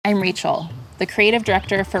I'm Rachel, the creative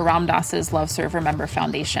director for Ram Dass's Love Serve Remember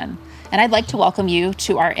Foundation, and I'd like to welcome you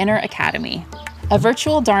to our Inner Academy, a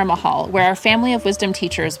virtual Dharma hall where our family of wisdom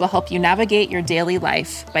teachers will help you navigate your daily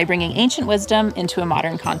life by bringing ancient wisdom into a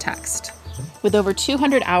modern context. With over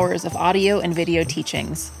 200 hours of audio and video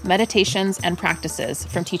teachings, meditations, and practices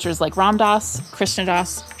from teachers like Ram Dass, Krishna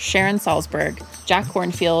Das, Sharon Salzberg, Jack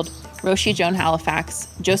Kornfield, Roshi Joan Halifax,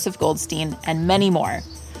 Joseph Goldstein, and many more,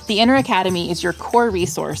 the Inner Academy is your core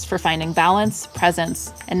resource for finding balance,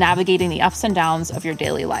 presence, and navigating the ups and downs of your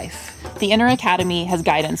daily life. The Inner Academy has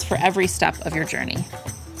guidance for every step of your journey.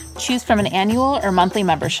 Choose from an annual or monthly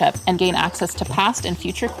membership and gain access to past and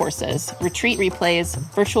future courses, retreat replays,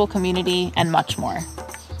 virtual community, and much more.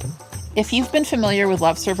 If you've been familiar with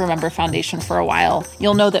Love Serve Remember Foundation for a while,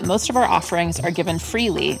 you'll know that most of our offerings are given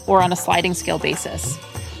freely or on a sliding scale basis.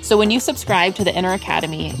 So when you subscribe to the Inner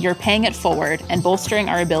Academy, you're paying it forward and bolstering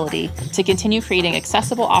our ability to continue creating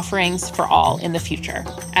accessible offerings for all in the future,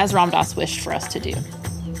 as Ram Dass wished for us to do.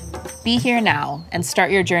 Be here now and start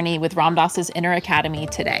your journey with Ram Dass's Inner Academy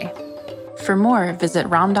today. For more, visit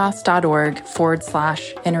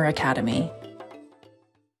ramdass.org/Inner Academy.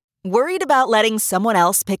 Worried about letting someone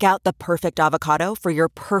else pick out the perfect avocado for your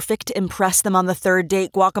perfect impress them on the third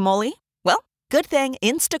date guacamole? Well, good thing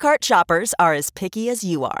Instacart shoppers are as picky as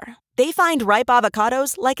you are. They find ripe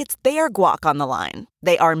avocados like it's their guac on the line.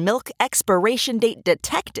 They are milk expiration date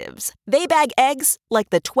detectives. They bag eggs like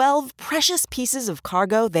the 12 precious pieces of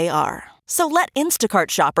cargo they are. So let Instacart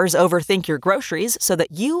shoppers overthink your groceries so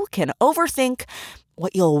that you can overthink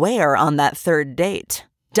what you'll wear on that third date.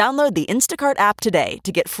 Download the Instacart app today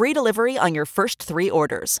to get free delivery on your first 3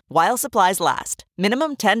 orders, while supplies last.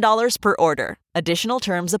 Minimum $10 per order. Additional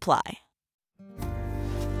terms apply.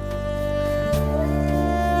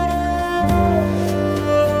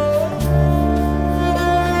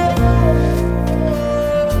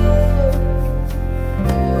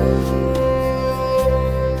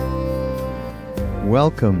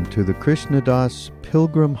 Welcome to the Krishna Das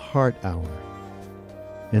Pilgrim Heart Hour.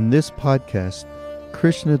 In this podcast,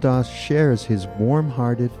 Krishna Das shares his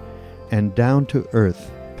warm-hearted and down-to-earth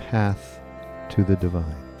path to the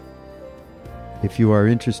divine. If you are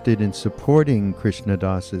interested in supporting Krishna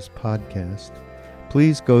Das's podcast,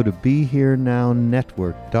 please go to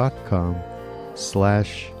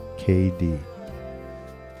BeHereNowNetwork.com/KD.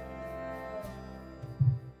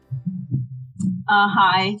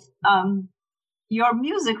 Hi. Your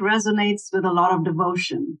music resonates with a lot of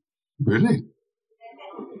devotion. Really?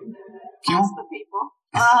 Ask the people.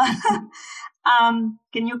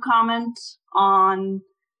 Can you comment on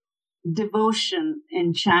devotion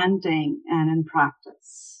in chanting and in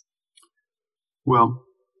practice? Well,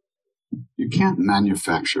 you can't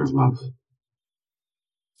manufacture love,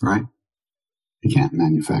 right? You can't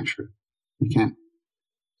manufacture it. You can't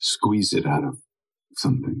squeeze it out of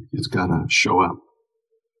something. It's got to show up.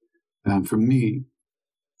 And for me,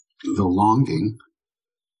 the longing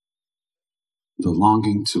to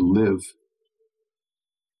live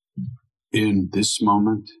in this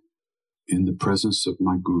moment, in the presence of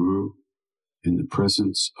my guru, in the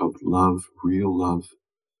presence of love, real love,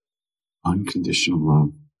 unconditional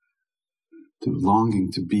love, the longing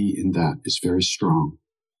to be in that is very strong.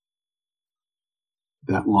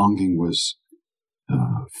 That longing was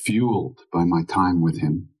fueled by my time with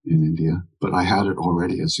him in India, but I had it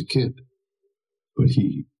already as a kid. But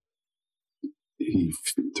he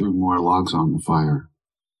threw more logs on the fire.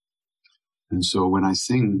 And so when I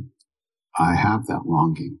sing, I have that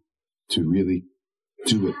longing to really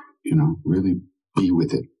do it, really be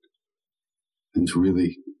with it, and to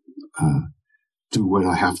really do what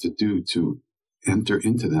I have to do to enter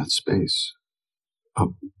into that space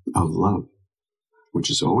of love, which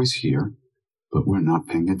is always here, but we're not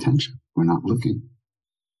paying attention. We're not looking.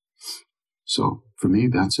 So for me,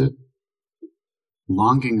 that's it.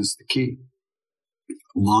 Longing is the key.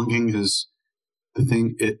 Longing is the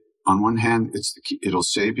thing. On one hand, it's the key. It'll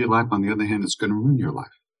save your life. On the other hand, it's going to ruin your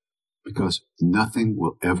life, because nothing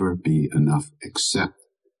will ever be enough except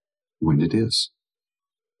when it is.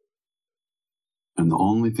 And the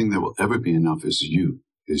only thing that will ever be enough is your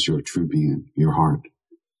true being, your heart.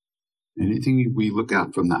 Anything we look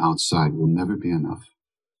at from the outside will never be enough.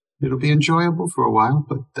 It'll be enjoyable for a while,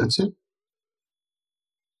 but that's it.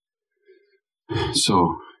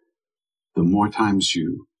 So the more times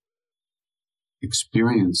you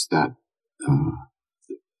experience that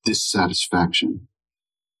dissatisfaction,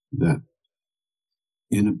 that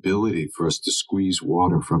inability for us to squeeze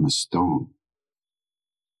water from a stone,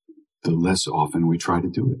 the less often we try to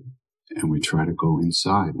do it. And we try to go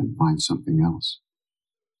inside and find something else.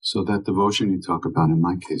 So that devotion you talk about in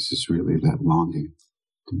my case is really that longing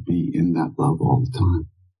to be in that love all the time.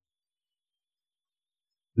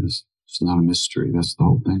 It's not a mystery. That's the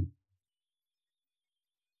whole thing.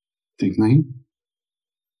 ठीक नहीं?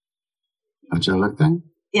 अच्छा लगता है?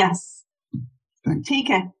 Yes. Thank you. ठीक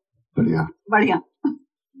है. बढ़िया. बढ़िया.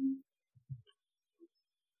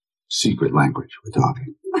 Secret language we're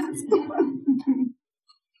talking.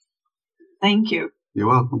 Thank you. You're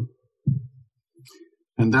welcome.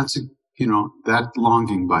 And that's, that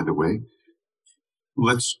longing, by the way,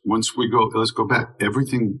 let's go back. Every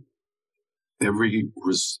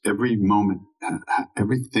moment,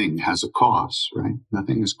 everything has a cause, right?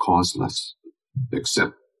 Nothing is causeless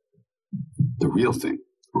except the real thing.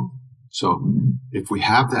 So if we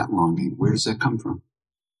have that longing, where does that come from?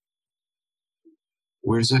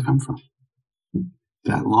 Where does that come from?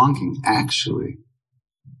 That longing actually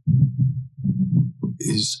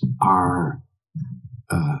is our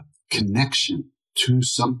connection to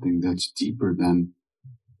something that's deeper than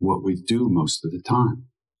what we do most of the time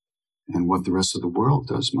and what the rest of the world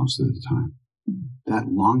does most of the time. That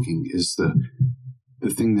longing is the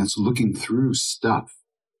thing that's looking through stuff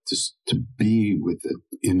to be with it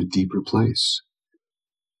in a deeper place.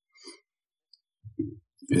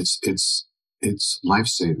 It's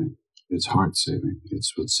life-saving. It's heart-saving.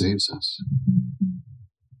 It's what saves us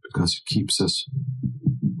because it keeps us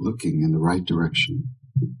looking in the right direction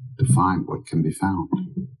to find what can be found.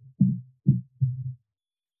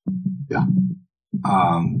 Yeah.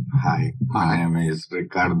 Hi. My name is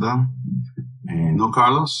Ricardo. And no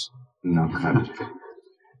Carlos? No Carlos.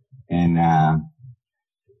 And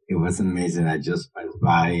it was amazing. I just passed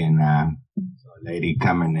by and a lady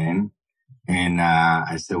coming in. And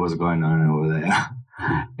I said, what's going on over there?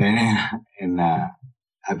 and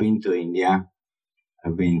I've been to India.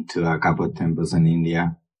 I've been to a couple of temples in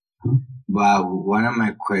India. But one of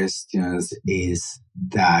my questions is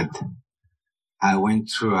that I went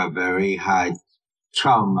through a very hard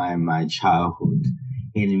trauma in my childhood.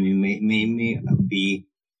 And it made me be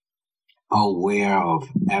aware of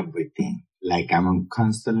everything. Like I'm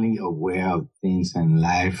constantly aware of things in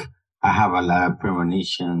life. I have a lot of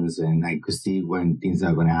premonitions and I could see when things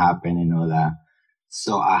are going to happen and all that.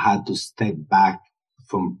 So I had to step back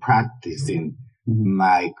from practicing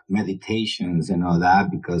my meditations and all that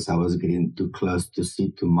because I was getting too close to see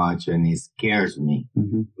too much and it scares me.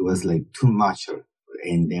 Mm-hmm. It was like too much.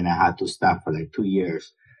 And then I had to stop for like 2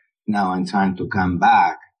 years. Now I'm trying to come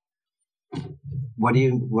back. What do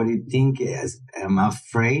you think is? Am I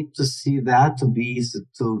afraid to see that,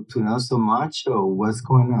 to know so much, or what's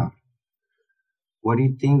going on? What do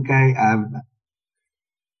you think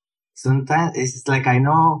sometimes it's like I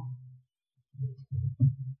know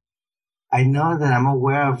that I'm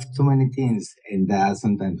aware of too many things, and that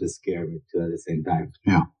sometimes it scares me too at the same time.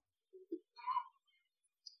 Yeah.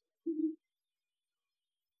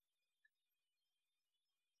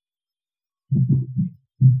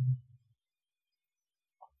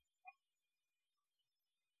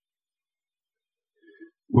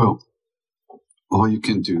 Well, all you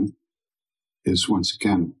can do is, once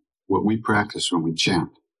again, what we practice when we chant.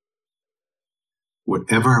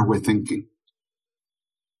 Whatever we're thinking,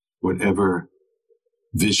 whatever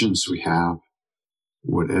visions we have,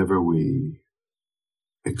 whatever we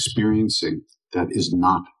experiencing that is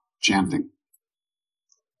not chanting,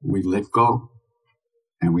 we let go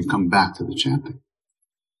and we come back to the chanting.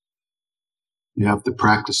 You have to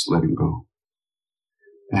practice letting go.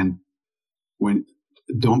 And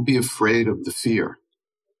don't be afraid of the fear.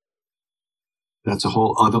 That's a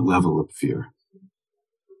whole other level of fear.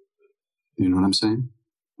 You know what I'm saying?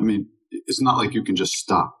 I mean, it's not like you can just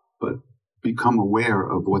stop, but become aware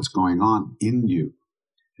of what's going on in you.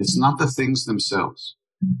 It's not the things themselves.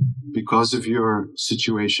 Because of your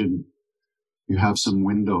situation, you have some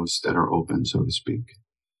windows that are open, so to speak.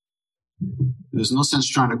 There's no sense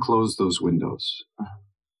trying to close those windows.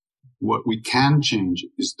 What we can change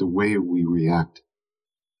is the way we react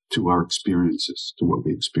to our experiences, to what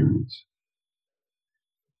we experience.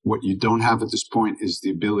 What you don't have at this point is the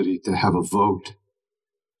ability to have a vote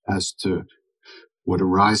as to what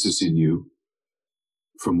arises in you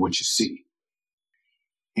from what you see.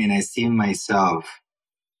 And I see myself,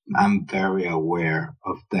 I'm very aware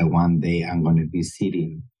of that one day I'm going to be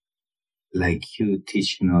sitting like you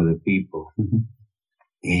teaching other people. Mm-hmm.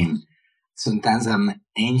 And sometimes I'm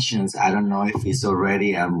anxious. I don't know if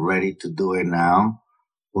I'm ready to do it now,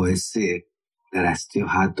 or is it that I still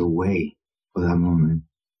have to wait for that moment.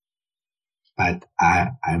 But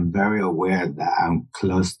I'm very aware that I'm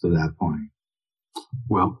close to that point.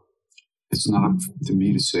 Well, it's not up to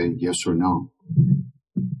me to say yes or no.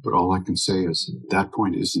 But all I can say is that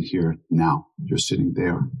point isn't here now. You're sitting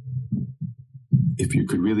there. if you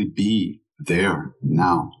could really be there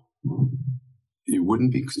now, you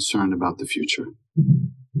wouldn't be concerned about the future.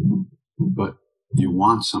 But you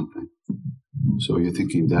want something. So you're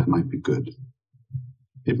thinking that might be good.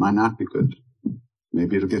 It might not be good.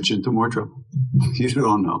 Maybe it'll get you into more trouble. You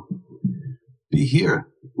don't know. Be here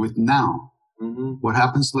with now. Mm-hmm. What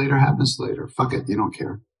happens later happens later. Fuck it. You don't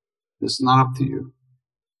care. It's not up to you.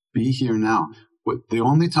 Be here now. The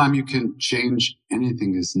only time you can change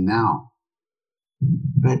anything is now.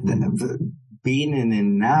 But the being in it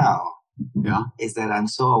now is that I'm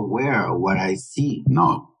so aware of what I see.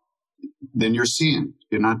 No. Then you're seeing.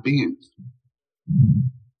 You're not being.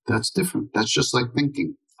 That's different. That's just like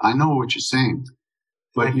thinking. I know what you're saying.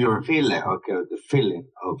 But you're feeling, the feeling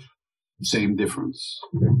of same difference.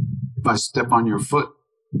 Okay. If I step on your foot,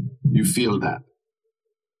 you feel that.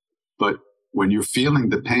 But when you're feeling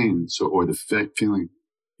the pain, or the feeling,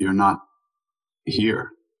 you're not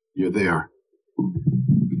here. You're there.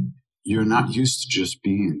 You're not used to just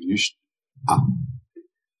being.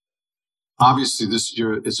 Obviously,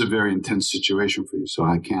 it's a very intense situation for you, so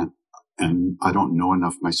I can't, and I don't know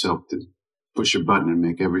enough myself to push a button and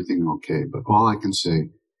make everything okay. But all I can say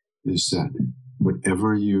is that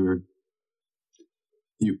whatever you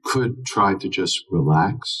could try to just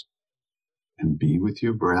relax and be with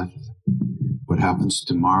your breath. What happens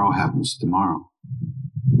tomorrow happens tomorrow.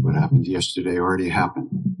 What happened yesterday already happened.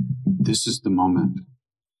 This is the moment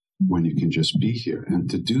when you can just be here. And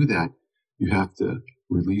to do that, you have to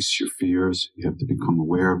release your fears. You have to become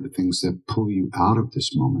aware of the things that pull you out of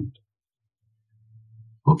this moment.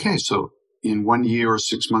 Okay, so in 1 year or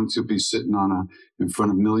 6 months, you'll be sitting in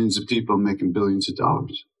front of millions of people making billions of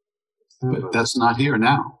dollars. But that's not here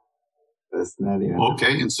now. That's not here.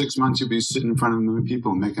 Okay, in 6 months, you'll be sitting in front of a million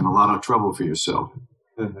people and making a lot of trouble for yourself.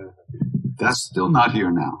 That's still not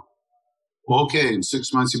here now. Okay, in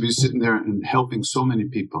 6 months, you'll be sitting there and helping so many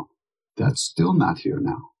people. That's still not here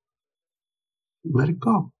now. Let it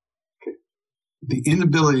go. Okay. The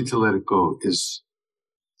inability to let it go is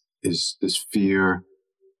this fear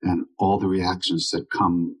and all the reactions that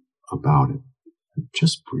come about it.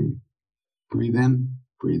 Just breathe. Breathe in,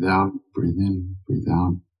 breathe out, breathe in, breathe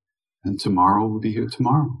out. And tomorrow will be here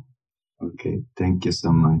tomorrow. Okay. Thank you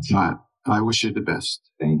so much. I wish you the best.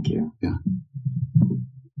 Thank you. Yeah.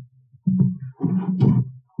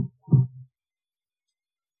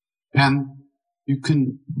 And you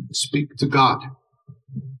can speak to God.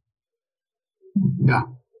 Yeah.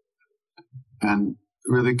 And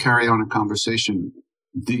really carry on a conversation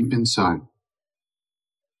deep inside.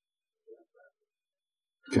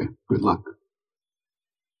 Okay. Good luck.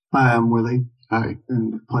 Hi, I'm Willie. Hi.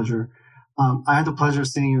 And pleasure. I had the pleasure of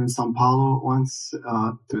seeing you in Sao Paulo once.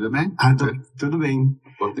 Through the main? Through the main.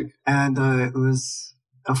 And it was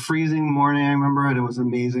a freezing morning. I remember it. It was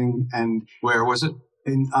amazing. And where was it?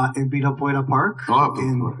 In Ibirapuera Park.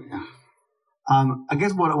 Oh, yeah. I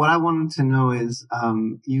guess what I wanted to know is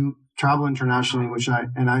you travel internationally,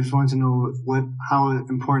 and I just wanted to know how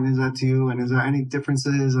important is that to you, and is there any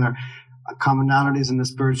differences or commonalities in the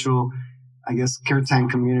spiritual, I guess, Kirtan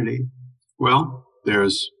community? Well,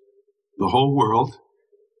 there's the whole world,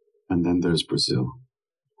 and then there's Brazil.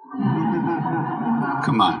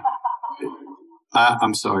 Come on.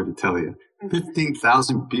 I'm sorry to tell you.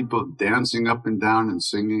 15,000 people dancing up and down and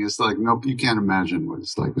singing. It's like, nope, you can't imagine what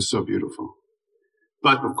it's like. It's so beautiful.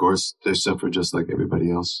 But, of course, they suffer just like everybody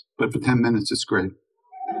else. But for 10 minutes, it's great.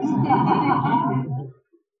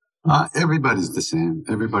 Everybody's the same.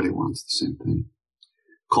 Everybody wants the same thing.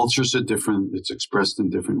 Cultures are different. It's expressed in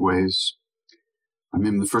different ways. I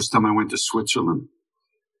mean, the first time I went to Switzerland,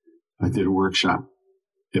 I did a workshop.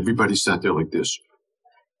 Everybody sat there like this.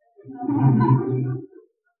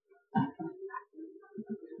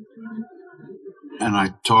 And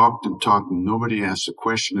I talked and talked, and nobody asked a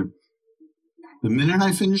question. The minute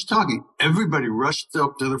I finished talking, everybody rushed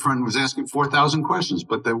up to the front and was asking 4,000 questions,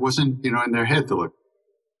 but there wasn't, in their head to look.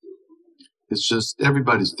 It's just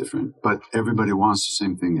everybody's different, but everybody wants the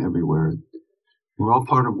same thing everywhere. We're all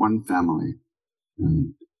part of one family.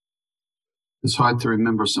 And it's hard to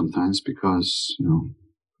remember sometimes because, you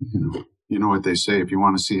know what they say, if you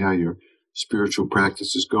want to see how your spiritual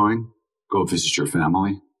practice is going, go visit your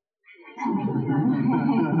family.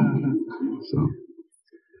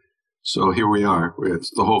 So here we are.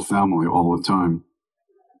 It's the whole family all the time.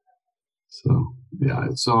 So, yeah,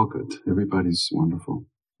 it's all good. Everybody's wonderful.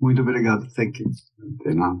 Muito obrigado. Thank you.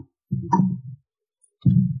 They know.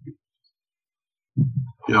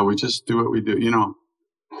 Yeah, we just do what we do.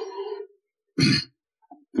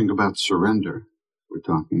 Think about surrender. We're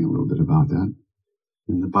talking a little bit about that.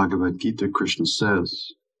 In the Bhagavad Gita, Krishna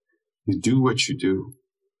says, you do what you do.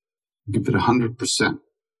 Give it 100%.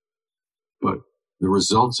 But the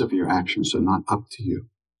results of your actions are not up to you.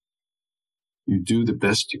 You do the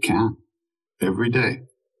best you can every day.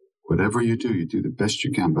 Whatever you do the best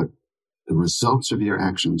you can. But the results of your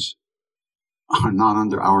actions are not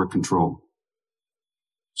under our control.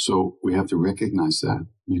 So we have to recognize that.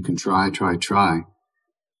 You can try.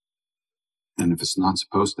 And if it's not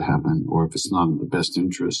supposed to happen, or if it's not in the best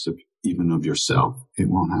interest of even of yourself, it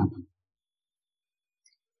won't happen.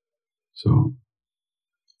 So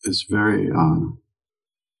it's very,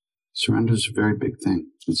 surrender is a very big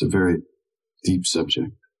thing. It's a very deep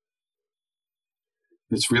subject.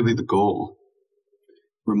 It's really the goal.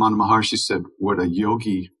 Ramana Maharshi said, what a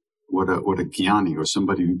yogi, what a jnani, or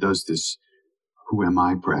somebody who does this who am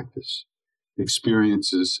I practice,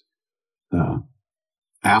 experiences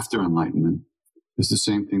after enlightenment is the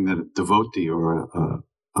same thing that a devotee or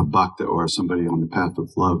a bhakta or somebody on the path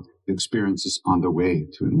of love experiences on the way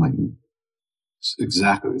to enlightenment. It's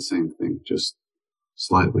exactly the same thing, just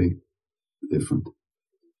slightly different.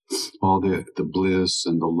 All the bliss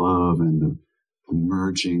and the love and the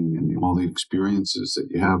merging and all the experiences that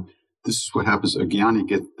you have, this is what happens. A jnani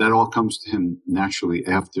that all comes to him naturally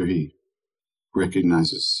after he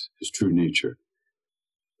recognizes his true nature.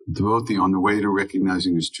 The devotee on the way to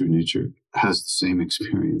recognizing his true nature has the same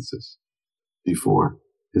experiences before.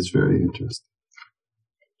 It's very interesting.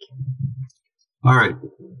 All right.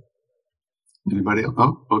 Anybody else?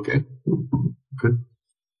 Oh, okay. Good.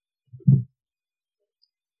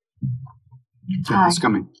 Yeah, it's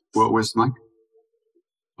coming. Where's the mic?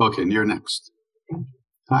 Okay, you're next.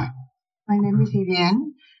 Hi. My name is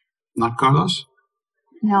Vivienne. Not Carlos?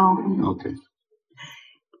 No. Okay.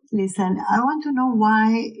 Listen, I want to know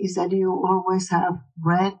why is that you always have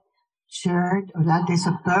red shirt, or that there's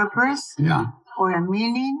a purpose? Yeah. Or a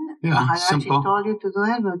meaning? Yeah, I simple. actually told you to do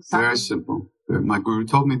it, but something... Very simple. My guru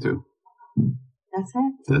told me to. That's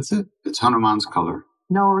it? That's it. It's Hanuman's color.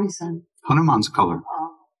 No reason? Hanuman's color.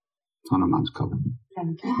 Oh. Hanuman's color.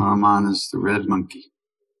 Thank you. Hanuman is the red monkey.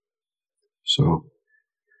 So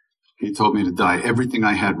he told me to dye everything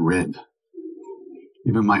I had red.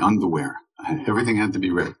 Even my underwear. Everything had to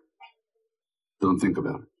be red. Don't think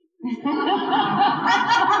about it.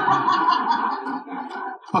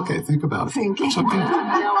 Okay, think about it. Thinking. It's okay.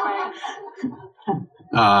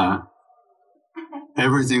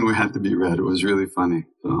 Everything had to be red. It was really funny.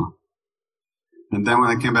 So. And then when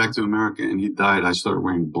I came back to America and he died, I started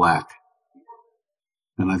wearing black.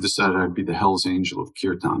 And I decided I'd be the Hell's Angel of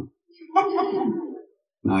Kirtan.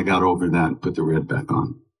 And I got over that and put the red back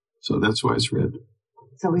on. So that's why it's red.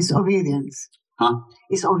 So it's obedience. Huh?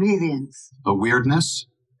 It's obedience. A weirdness?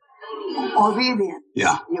 Obedience.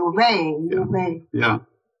 Yeah. You obey. You obey. Yeah.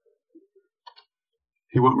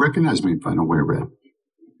 He won't recognize me if I don't wear red.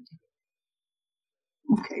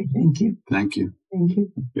 Okay, thank you. Thank you. Thank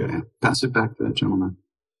you. Yeah. Pass it back to that gentleman.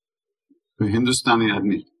 Hindustani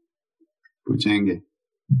aadmi. Puchenge.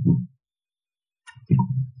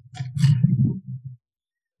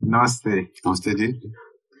 नमस्ते Namaste ji.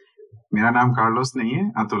 मेरा नाम Carlos नहीं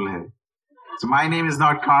है अतुल है so my name is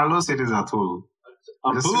not Carlos, it is Atul.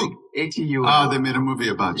 Atul? Atul. Oh, they made a movie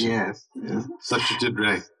about you. Yes. Satyajit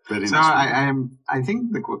Ray. Very So nice. I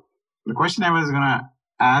think the question I was gonna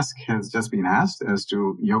ask has just been asked as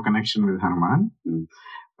to your connection with Hanuman,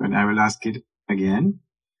 but I will ask it again.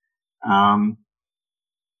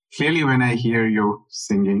 Clearly, when I hear you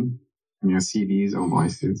singing in your CDs or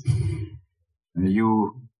voices,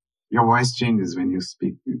 your voice changes when you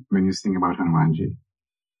sing about Hanumanji.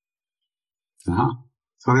 Uh-huh.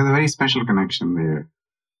 So there's a very special connection there.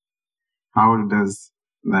 How does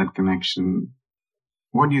that connection,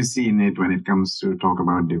 what do you see in it when it comes to talk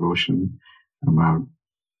about devotion, about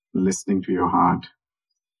listening to your heart?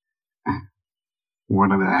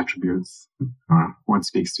 What are the attributes, or what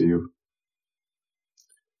speaks to you?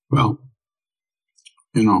 Well,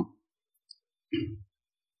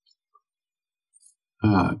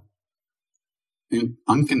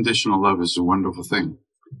 unconditional love is a wonderful thing,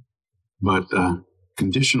 but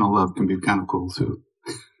conditional love can be kind of cool too.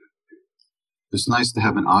 It's nice to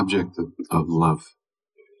have an object of love,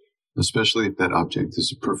 especially if that object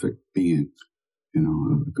is a perfect being,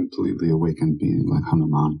 a completely awakened being like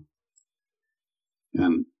Hanuman.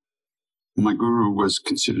 And my guru was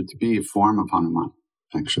considered to be a form of Hanuman,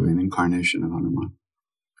 actually, an incarnation of Hanuman.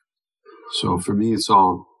 So for me, it's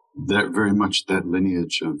all that very much that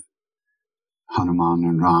lineage of Hanuman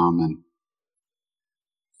and Ram.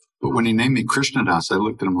 But when he named me Krishnadas, I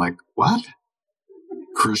looked at him like, what?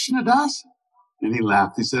 Krishnadas? And he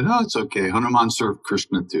laughed. He said, oh, it's okay. Hanuman served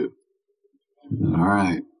Krishna too. All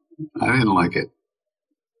right. I didn't like it.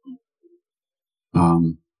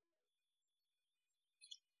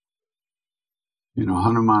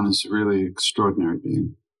 Hanuman is a really extraordinary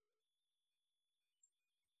being.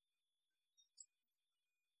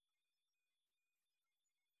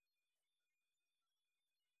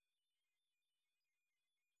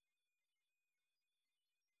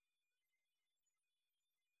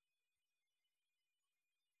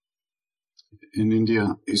 In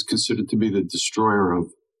India, he's considered to be the destroyer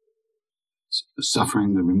of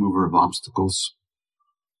suffering, the remover of obstacles,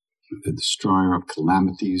 the destroyer of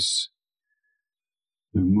calamities,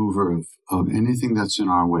 the remover of anything that's in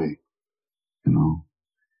our way,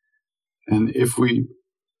 And if we,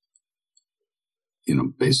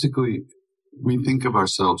 basically, we think of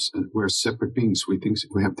ourselves, we're separate beings. We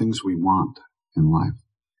have things we want in life.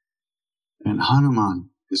 And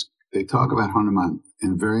they talk about Hanuman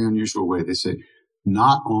in a very unusual way. They say,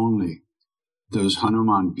 not only does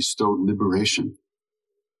Hanuman bestow liberation,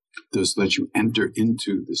 does let you enter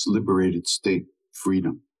into this liberated state,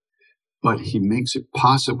 freedom, but he makes it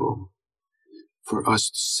possible for us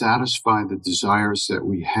to satisfy the desires that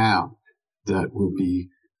we have that will be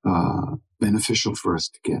beneficial for us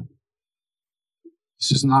to get.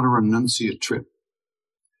 This is not a renunciate trip.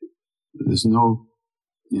 There's no,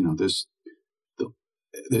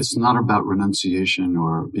 it's not about renunciation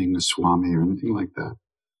or being a Swami or anything like that.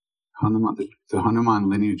 The Hanuman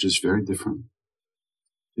lineage is very different.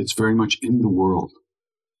 It's very much in the world.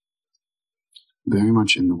 Very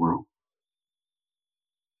much in the world.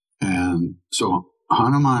 And so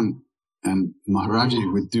Hanuman and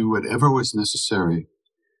Maharaji would do whatever was necessary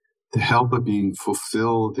to help a being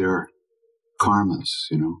fulfill their karmas,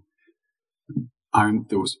 there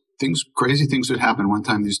was crazy things would happen. One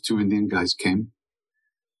time these two Indian guys came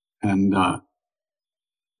and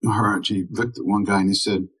Maharaji looked at one guy and he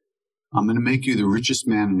said, I'm going to make you the richest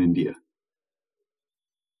man in India.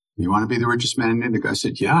 You want to be the richest man in India? The guy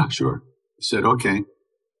said, yeah, sure. He said, okay.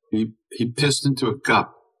 He pissed into a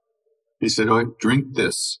cup. He said, oh, drink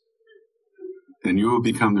this, and you will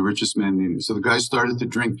become the richest man in India. So the guy started to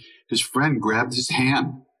drink. His friend grabbed his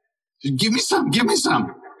hand. He said, give me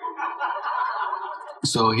some.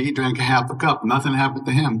 So he drank half a cup. Nothing happened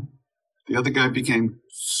to him. The other guy became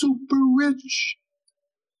super rich.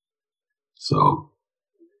 So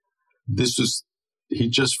he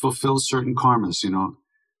just fulfills certain karmas,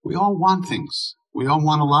 We all want things. We all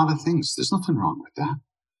want a lot of things. There's nothing wrong with that.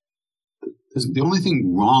 The only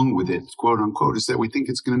thing wrong with it, quote unquote, is that we think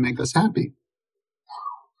it's going to make us happy.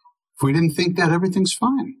 If we didn't think that, everything's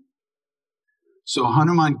fine. So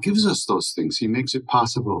Hanuman gives us those things. He makes it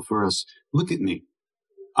possible for us. Look at me.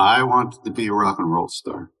 I wanted to be a rock and roll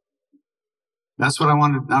star. That's what I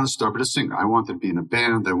wanted, not a star, but a singer. I wanted to be in a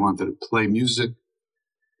band. I wanted to play music.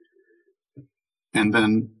 And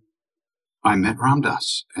then I met Ram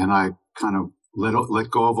Dass, and I kind of let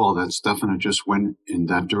go of all that stuff, and I just went in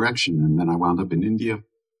that direction. And then I wound up in India.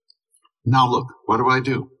 Now look, what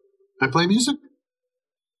do? I play music,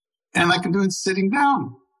 and I can do it sitting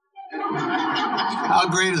down. How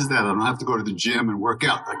great is that? I don't have to go to the gym and work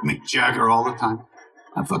out like Mick Jagger all the time.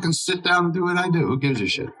 I fucking sit down and do what I do. Who gives a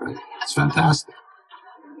shit, right? It's fantastic.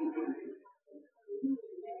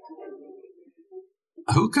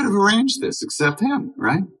 Who could have arranged this except him,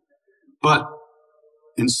 right? But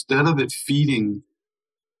instead of it feeding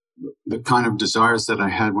the kind of desires that I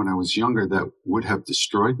had when I was younger that would have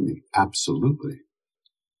destroyed me, absolutely,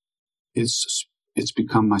 it's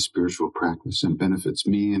become my spiritual practice and benefits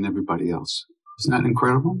me and everybody else. Isn't that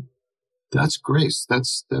incredible? That's grace.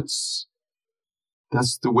 That's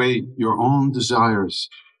the way your own desires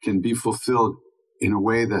can be fulfilled in a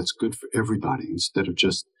way that's good for everybody instead of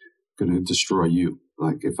just going to destroy you.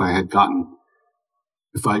 Like if I had gone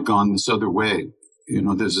this other way,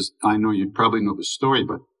 I know you probably know the story,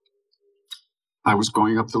 but I was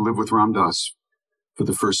going up to live with Ram Dass for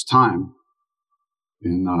the first time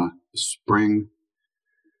in the spring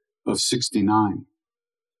of 69.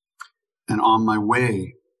 And on my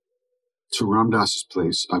way to Ram Dass's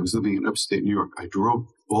place, I was living in upstate New York. I drove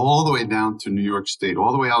all the way down to New York State,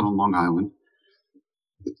 all the way out on Long Island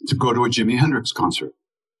to go to a Jimi Hendrix concert.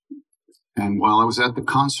 And while I was at the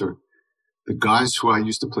concert, the guys who I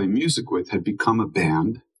used to play music with had become a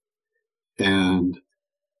band, and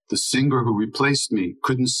the singer who replaced me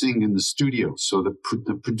couldn't sing in the studio. So the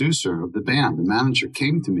producer of the band, the manager,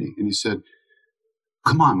 came to me and he said,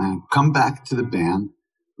 come on, man, come back to the band.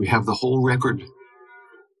 We have the whole record.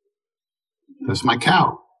 That's my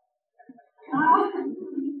cow.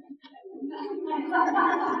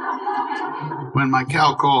 When my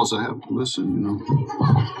cow calls, I have to listen,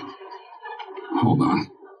 Hold on.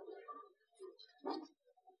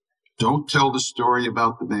 Don't tell the story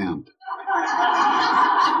about the band.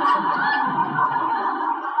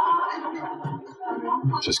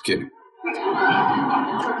 Just kidding.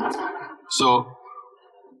 So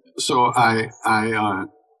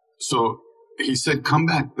he said, come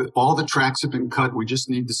back. All the tracks have been cut. We just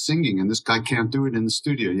need the singing. And this guy can't do it in the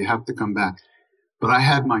studio. You have to come back. But I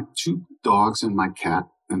had my 2 dogs and my cat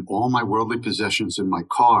and all my worldly possessions in my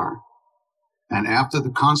car. And after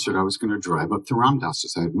the concert, I was going to drive up to Ram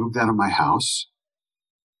Dass's. I had moved out of my house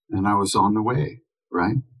and I was on the way,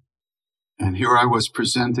 right? And here I was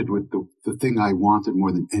presented with the thing I wanted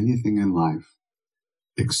more than anything in life,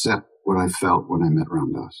 except what I felt when I met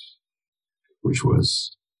Ram Dass, which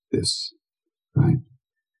was this, right?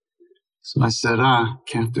 So I said,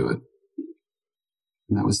 can't do it.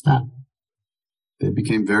 And that was that. They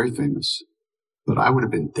became very famous, but I would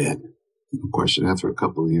have been dead. No question, after a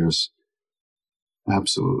couple of years,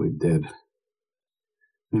 absolutely dead.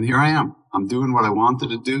 And here I am. I'm doing what I wanted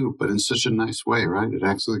to do, but in such a nice way, right? It's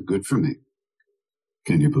actually good for me.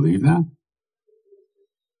 Can you believe that?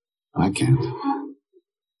 I can't.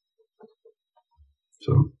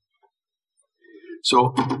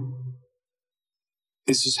 So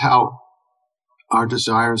this is how our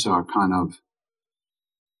desires are kind of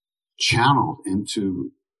channeled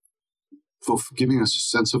into giving us a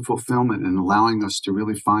sense of fulfillment and allowing us to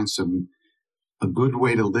really find a good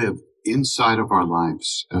way to live inside of our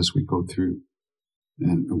lives as we go through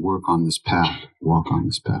and work on this path, walk on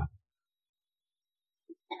this path.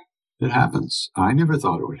 It happens. I never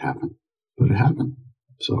thought it would happen, but it happened.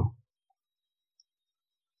 So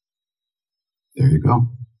there you go.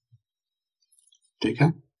 Take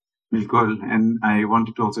care. Bilkul. And I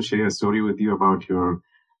wanted to also share a story with you about your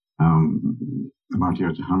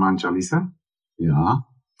Hanuman Chalisa. Yeah.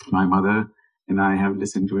 My mother and I have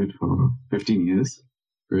listened to it for 15 years.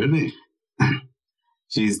 Really?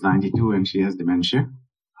 She's 92 and she has dementia.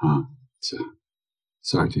 So,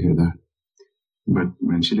 sorry to hear that. But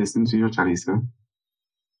when she listens to your Chalisa,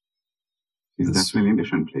 she's definitely in a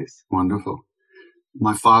different place. Wonderful.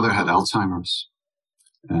 My father had Alzheimer's,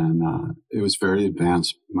 and it was very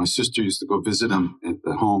advanced. My sister used to go visit him at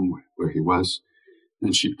the home where he was,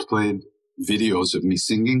 and she played videos of me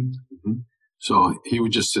singing. Mm-hmm. So he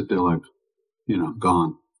would just sit there like,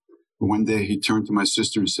 gone. But one day he turned to my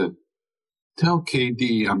sister and said, "Tell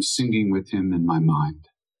KD I'm singing with him in my mind."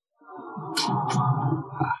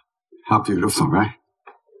 How beautiful, right?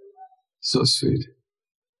 So sweet.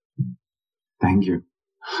 Thank you.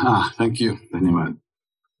 Thank you. Dhanyavad.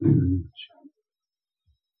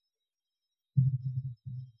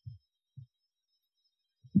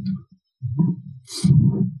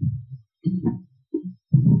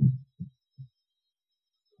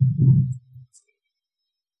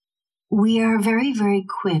 We are very, very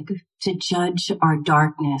quick to judge our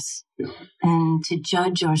darkness and to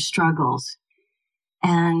judge our struggles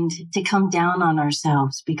and to come down on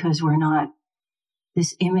ourselves because we're not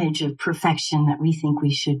this image of perfection that we think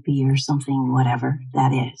we should be or something, whatever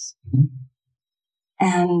that is. Mm-hmm.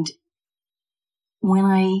 And when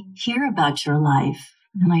I hear about your life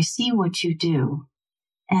and I see what you do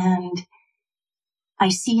and I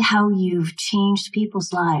see how you've changed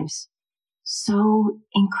people's lives so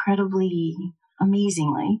incredibly,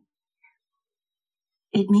 amazingly,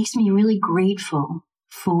 it makes me really grateful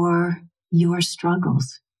for your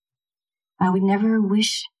struggles. I would never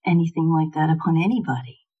wish anything like that upon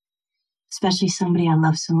anybody, especially somebody I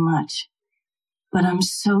love so much. But I'm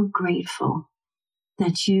so grateful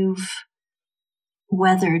that you've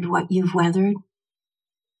weathered what you've weathered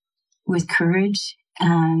with courage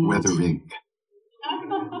and... Weathering.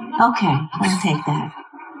 Okay, I'll take that.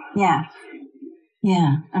 Yeah.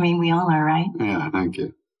 Yeah. I mean, we all are, right? Yeah, thank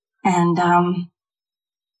you. And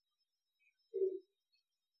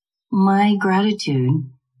my gratitude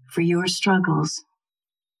for your struggles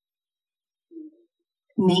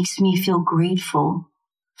makes me feel grateful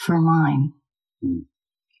for mine. Mm.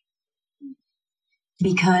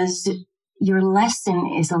 Because your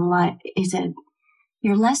lesson is a lesson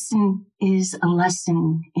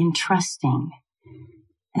in trusting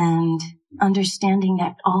and understanding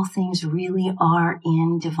that all things really are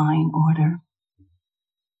in divine order.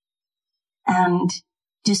 And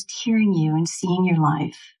just hearing you and seeing your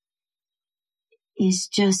life is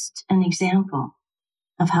just an example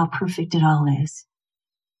of how perfect it all is.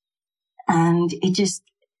 And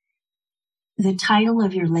the title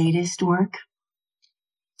of your latest work,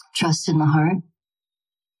 Trust in the Heart,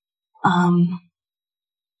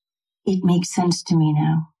 it makes sense to me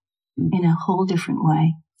now in a whole different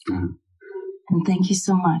way. Mm-hmm. And thank you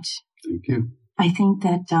so much. Thank you. I think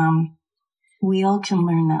that we all can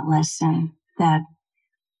learn that lesson, that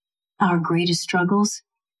our greatest struggles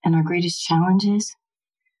and our greatest challenges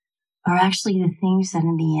are actually the things that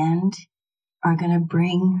in the end are going to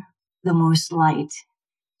bring the most light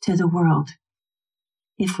to the world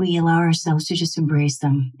if we allow ourselves to just embrace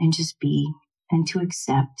them and just be and to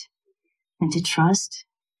accept and to trust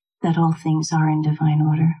that all things are in divine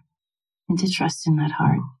order and to trust in that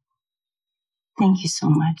heart. Thank you so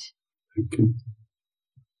much. Thank you.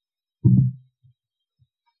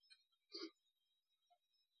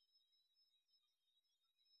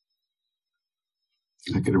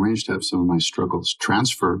 I could arrange to have some of my struggles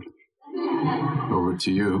transferred over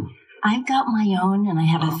to you. I've got my own, and I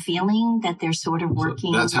have a feeling that they're sort of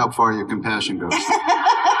working. So that's how far your compassion goes.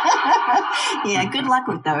 Yeah, good luck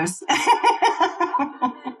with those.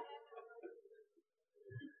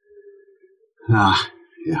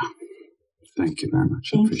 Yeah. Thank you very much.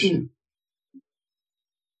 I Thank appreciate you. it.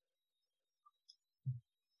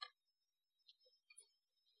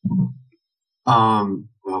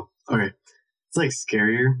 Well, okay. It's like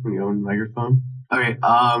scarier when you own a microphone. Okay,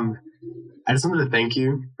 I just wanted to thank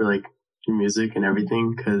you for like your music and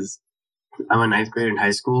everything, because I'm a ninth grader in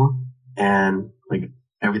high school, and like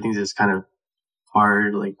everything's just kind of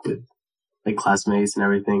hard, like with like classmates and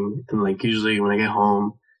everything. And like usually when I get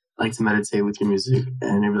home, I like to meditate with your music,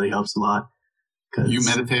 and it really helps a lot. You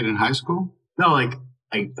meditate in high school? No, like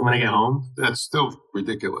when I get home. That's still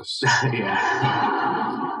ridiculous.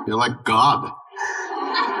 Yeah. You're like God.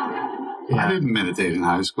 Yeah. I didn't meditate in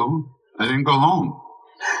high school. I didn't go home.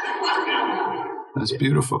 That's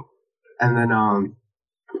beautiful. And then I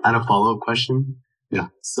had a follow-up question. Yeah.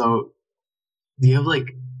 So do you have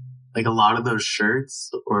like a lot of those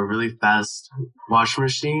shirts or a really fast washing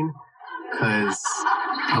machine? Because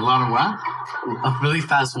a lot of what? A really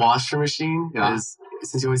fast washing machine. Yeah.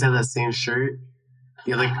 Since you always have that same shirt,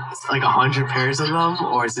 you have like 100 pairs of them,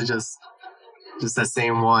 or is it just that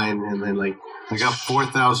same one? And then like I got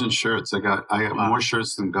 4,000 shirts. I got more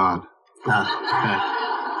shirts than God. Okay.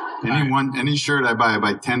 Any shirt I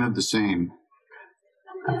buy 10 of the same.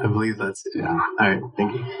 I believe that's it. Yeah. All right.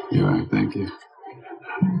 Thank you. You're right. Thank you.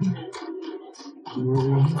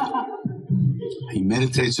 He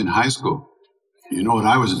meditates in high school. You know what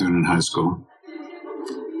I was doing in high school?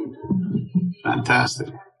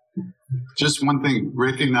 Fantastic. Just one thing,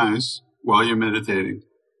 recognize while you're meditating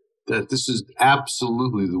that this is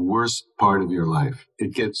absolutely the worst part of your life.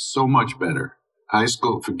 It gets so much better. High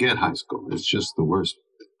school, forget high school. It's just the worst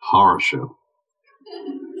horror show.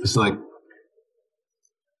 It's like,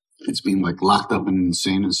 it's being like locked up in an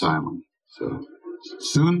insane asylum. So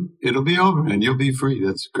soon it'll be over and you'll be free.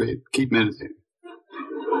 That's great. Keep meditating.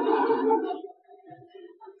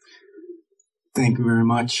 Thank you very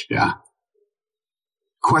much. Yeah.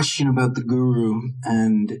 Question about the guru,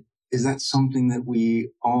 and is that something that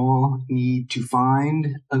we all need to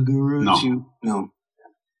find a guru to? No.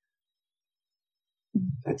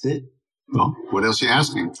 That's it? Well, what else are you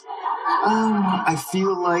asking? I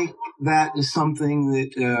feel like that is something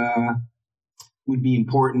that would be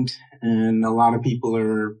important, and a lot of people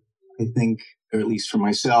are, I think, or at least for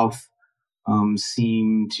myself,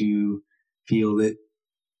 seem to feel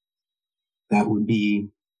that would be,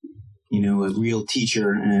 a real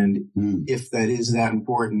teacher. And if that is that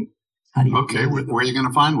important, how do you? Okay, where are you going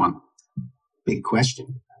to find one? Big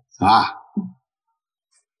question.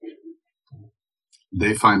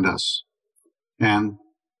 They find us. And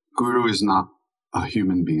Guru is not a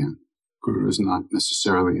human being. Guru is not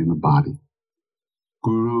necessarily in the body.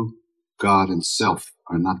 Guru, God, and self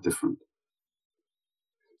are not different.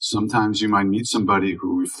 Sometimes you might meet somebody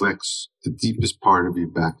who reflects the deepest part of you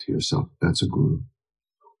back to yourself. That's a guru.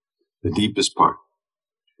 The deepest part.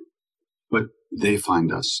 But they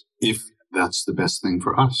find us if that's the best thing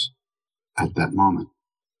for us at that moment.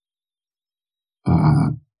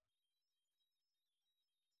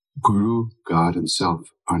 Guru, God, and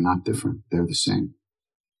self are not different. They're the same.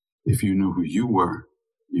 If you knew who you were,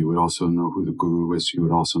 you would also know who the Guru is. You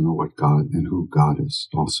would also know what God and who God is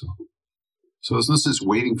also. So there's no sense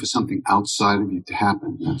waiting for something outside of you to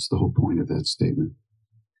happen. That's the whole point of that statement.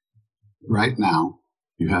 Right now,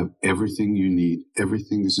 you have everything you need.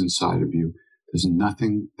 Everything is inside of you. There's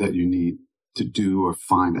nothing that you need to do or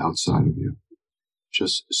find outside of you.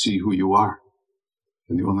 Just see who you are.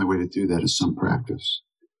 And the only way to do that is some practice.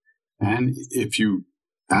 And if you,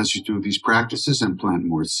 as you do these practices and plant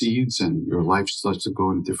more seeds and your life starts to go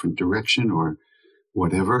in a different direction or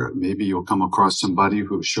whatever, maybe you'll come across somebody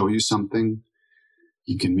who will show you something.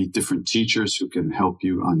 You can meet different teachers who can help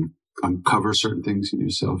you uncover certain things in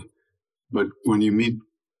yourself. But when you meet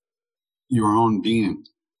your own being,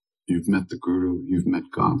 you've met the Guru, you've met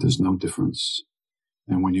God. There's no difference.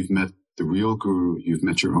 And when you've met the real Guru, you've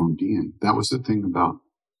met your own being. That was the thing about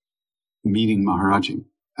meeting Maharaji,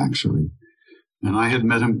 actually. And I had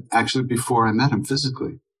met him actually before I met him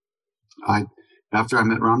physically. After I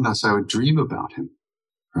met Ram Dass, I would dream about him,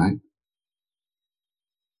 right?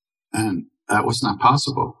 And that was not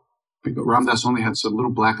possible because Ram Dass only had some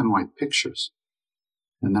little black and white pictures.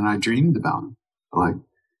 And then I dreamed about him. Like,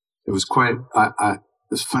 it was quite, it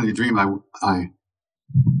was a funny dream.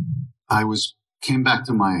 Came back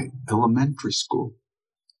to my elementary school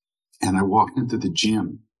and I walked into the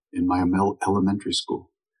gym in my elementary school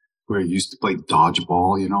where I used to play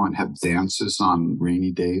dodgeball, and have dances on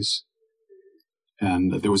rainy days.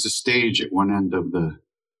 And there was a stage at one end of the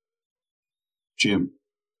gym.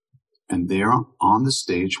 And there on the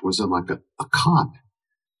stage was like a cot.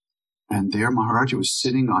 And there Maharaji was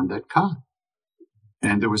sitting on that cot.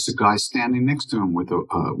 And there was a guy standing next to him with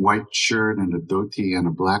a white shirt and a dhoti and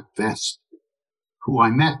a black vest, who I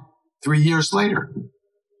met 2 years later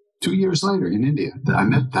in India. I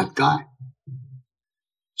met that guy.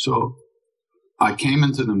 So I came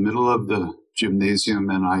into the middle of the gymnasium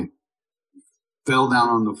and I fell down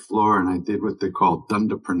on the floor and I did what they call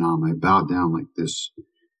Danda Pranam. I bowed down like this.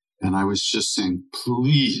 And I was just saying,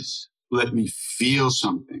 please let me feel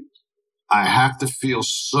something. I have to feel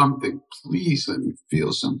something. Please let me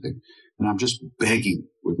feel something. And I'm just begging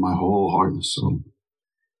with my whole heart and soul.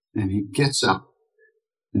 And he gets up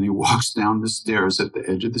and he walks down the stairs at the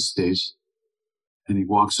edge of the stage. And he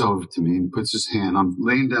walks over to me and he puts his hand, I'm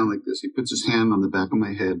laying down like this. He puts his hand on the back of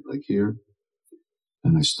my head, like here.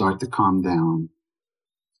 And I start to calm down.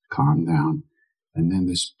 And then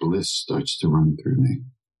this bliss starts to run through me.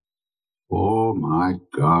 Oh my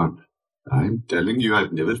God. I'm telling you,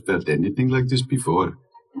 I've never felt anything like this before.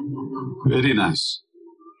 Very nice.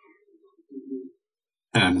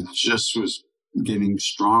 And it just was getting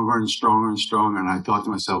stronger and stronger and stronger. And I thought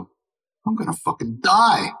to myself, I'm going to fucking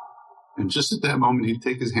die. And just at that moment, he'd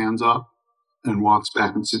take his hands off and walks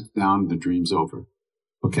back and sits down. And the dream's over.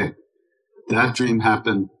 Okay. That dream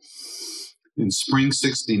happened in spring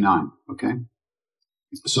 69. Okay.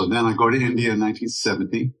 So then I go to India in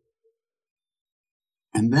 1970.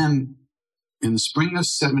 And then in the spring of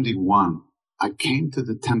 71, I came to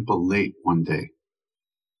the temple late one day.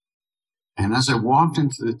 And as I walked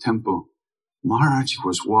into the temple, Maharaj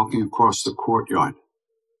was walking across the courtyard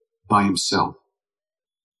by himself.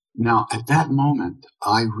 Now, at that moment,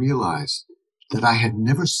 I realized that I had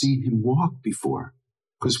never seen him walk before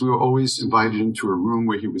because we were always invited into a room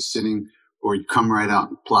where he was sitting or he'd come right out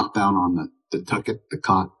and plop down on the tucket, the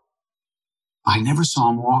cot. I never saw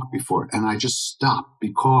him walk before, and I just stopped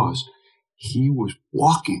because he was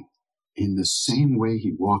walking in the same way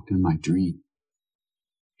he walked in my dream.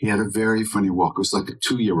 He had a very funny walk. It was like a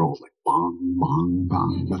 2-year-old, like bong, bong,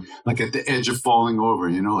 bong, bong, like at the edge of falling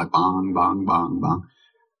over, like bong, bong, bong, bong.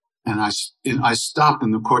 And I stopped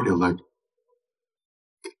in the courtyard, like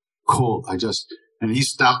cold. And he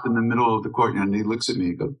stopped in the middle of the courtyard and he looks at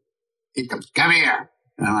me. He goes, come here.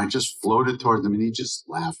 And I just floated towards him and he just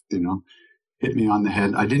laughed, hit me on the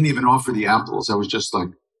head. I didn't even offer the apples. I was just like,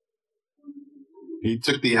 he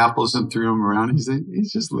took the apples and threw them around.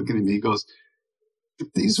 He's just looking at me. He goes,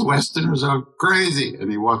 these Westerners are crazy.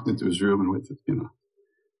 And he walked into his room and went to,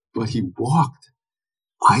 But he walked.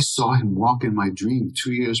 I saw him walk in my dream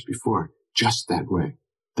 2 years before, just that way.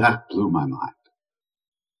 That blew my mind.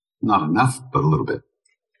 Not enough, but a little bit.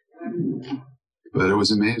 But it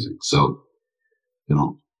was amazing. So,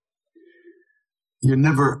 you're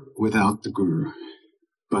never without the Guru.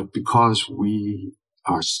 But because we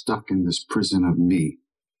are stuck in this prison of me,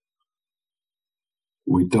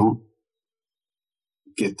 we don't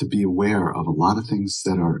get to be aware of a lot of things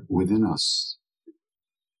that are within us,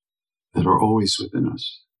 that are always within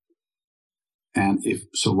us. And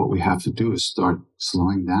so what we have to do is start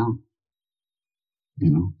slowing down,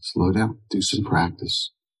 slow down, do some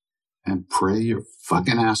practice and pray your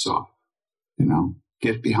fucking ass off,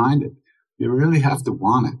 get behind it. You really have to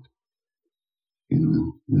want it.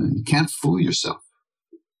 You can't fool yourself,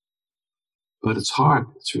 but it's hard.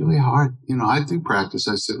 It's really hard. I do practice.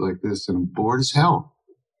 I sit like this and I'm bored as hell.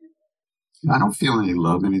 I don't feel any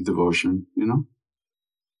love, any devotion,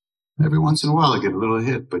 Every once in a while I get a little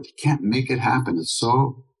hit, but you can't make it happen.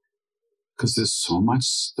 Because there's so much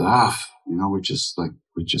stuff, we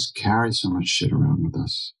just carry so much shit around with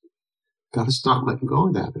us. Got to start letting go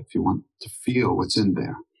of that if you want to feel what's in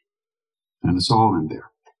there. And it's all in there.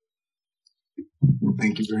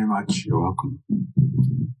 Thank you very much. You're welcome.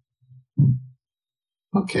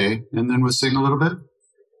 Okay, and then we'll sing a little bit.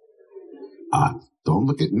 Don't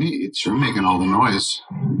look at me. It's you're making all the noise.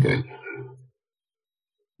 Okay.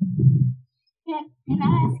 Can I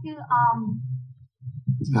ask you,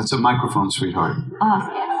 That's a microphone, sweetheart.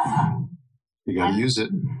 Yes. You gotta use it.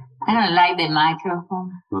 I don't like the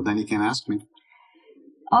microphone. Well, then you can ask me.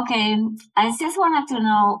 Okay, I just wanted to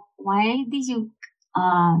know, why did you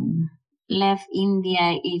left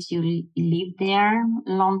India if you lived there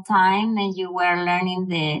a long time and you were learning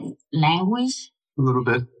the language? A little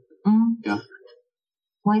bit. Mm? Yeah.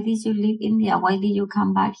 Why did you leave India? Why did you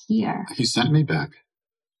come back here? He sent me back.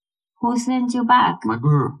 Who sent you back? My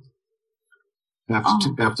guru. After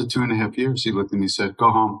 2.5 years, he looked at me and said,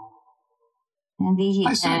 "Go home." And did he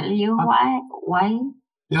tell you why? Why?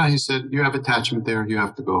 Yeah, he said, "You have attachment there. You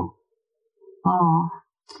have to go." Oh.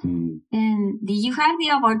 And did you have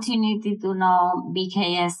the opportunity to know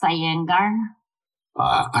BKS Iyengar?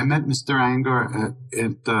 I met Mr. Iyengar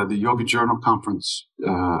at the Yoga Journal conference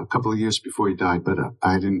a couple of years before he died, but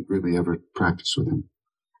I didn't really ever practice with him.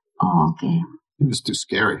 Oh, okay. He was too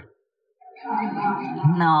scary.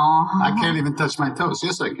 No. I can't even touch my toes.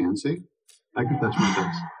 Yes, I can. See? I can touch my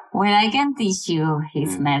toes. Well, I can teach you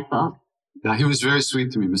his method. Yeah, he was very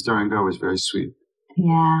sweet to me. Mr. Iyengar was very sweet.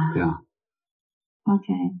 Yeah. Yeah.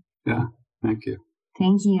 Okay. Yeah. Thank you.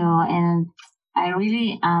 Thank you. And I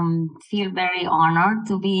really feel very honored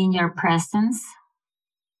to be in your presence.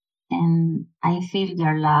 And I feel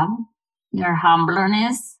your love, your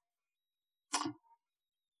humbleness.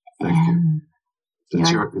 Thank you.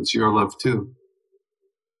 It's your love too.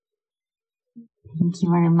 Thank you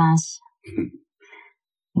very much.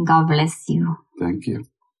 God bless you. Thank you.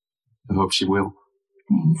 I hope she will.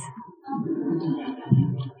 Thanks.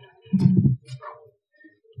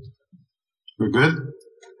 We're good?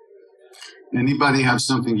 Anybody have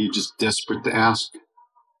something you're just desperate to ask?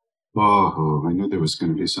 Oh, I knew there was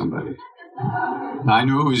going to be somebody. I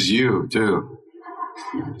knew it was you, too.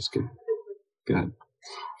 No, I'm just kidding. Go ahead.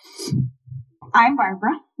 I'm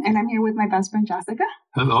Barbara, and I'm here with my best friend, Jessica.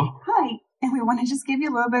 Hello. Hi. And we want to just give you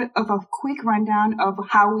a little bit of a quick rundown of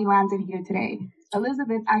how we landed here today.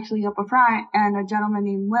 Elizabeth actually up front, and a gentleman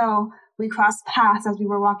named Will, we crossed paths as we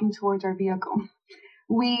were walking towards our vehicle.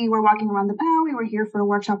 We were walking around the pound. We were here for a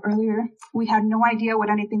workshop earlier. We had no idea what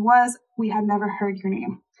anything was. We had never heard your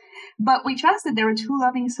name. But we trusted there were two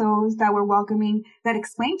loving souls that were welcoming, that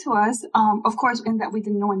explained to us, of course, in that we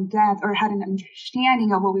didn't know in depth or had an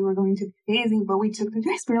understanding of what we were going to be facing, but we took the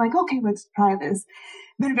risk. We were like, okay, let's try this.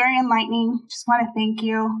 Been very enlightening. Just want to thank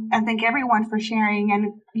you and thank everyone for sharing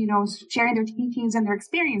and, sharing their teachings and their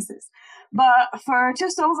experiences. But for two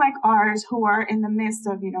souls like ours who are in the midst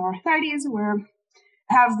of, our 30s,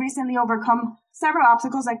 have recently overcome several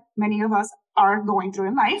obstacles like many of us are going through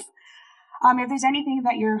in life. If there's anything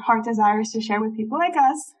that your heart desires to share with people like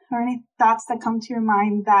us, or any thoughts that come to your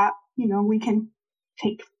mind that, we can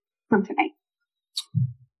take from tonight.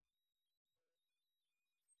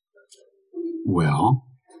 Well,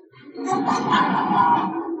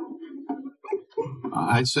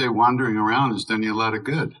 I'd say wandering around has done you a lot of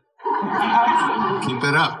good. Absolutely. Keep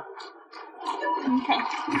it up.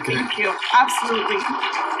 Okay. Thank you. Absolutely.